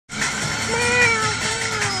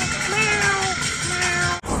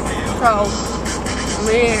So, I'm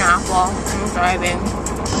eating an apple, I'm driving,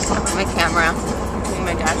 with my camera, between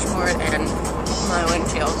my dashboard and my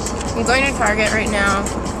windshield. I'm going to Target right now,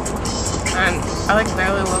 and I like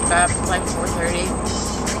barely woke up, it's like 4:30.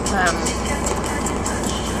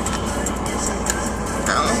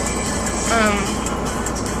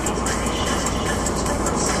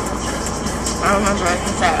 I remember I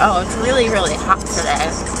can say, oh, it's really, really hot today.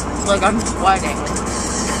 Like, I'm sweating.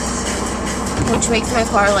 Which makes my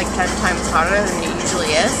car like 10 times hotter than it usually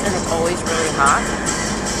is, and it's always really hot.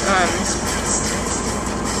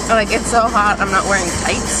 Like, it's so hot, I'm not wearing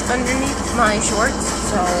tights underneath my shorts,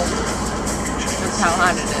 so that's how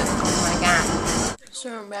hot it is. Oh my god.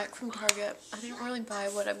 So I'm back from Target. I didn't really buy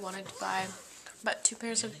what I wanted to buy, but 2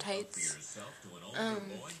 pairs of tights.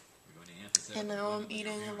 And now I'm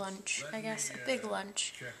eating a lunch, I guess, a big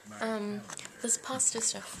lunch. This pasta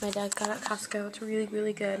stuff my dad got at Costco, it's really,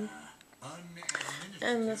 really good.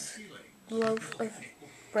 And this loaf of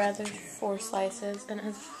bread, there's 4 slices, and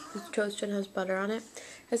it's toasted and has butter on it.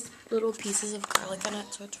 It has little pieces of garlic on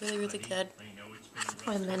it, so it's really, really good.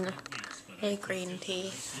 And then a green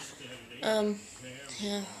tea. Yeah, I'm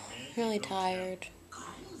really tired.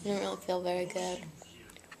 I don't really feel very good.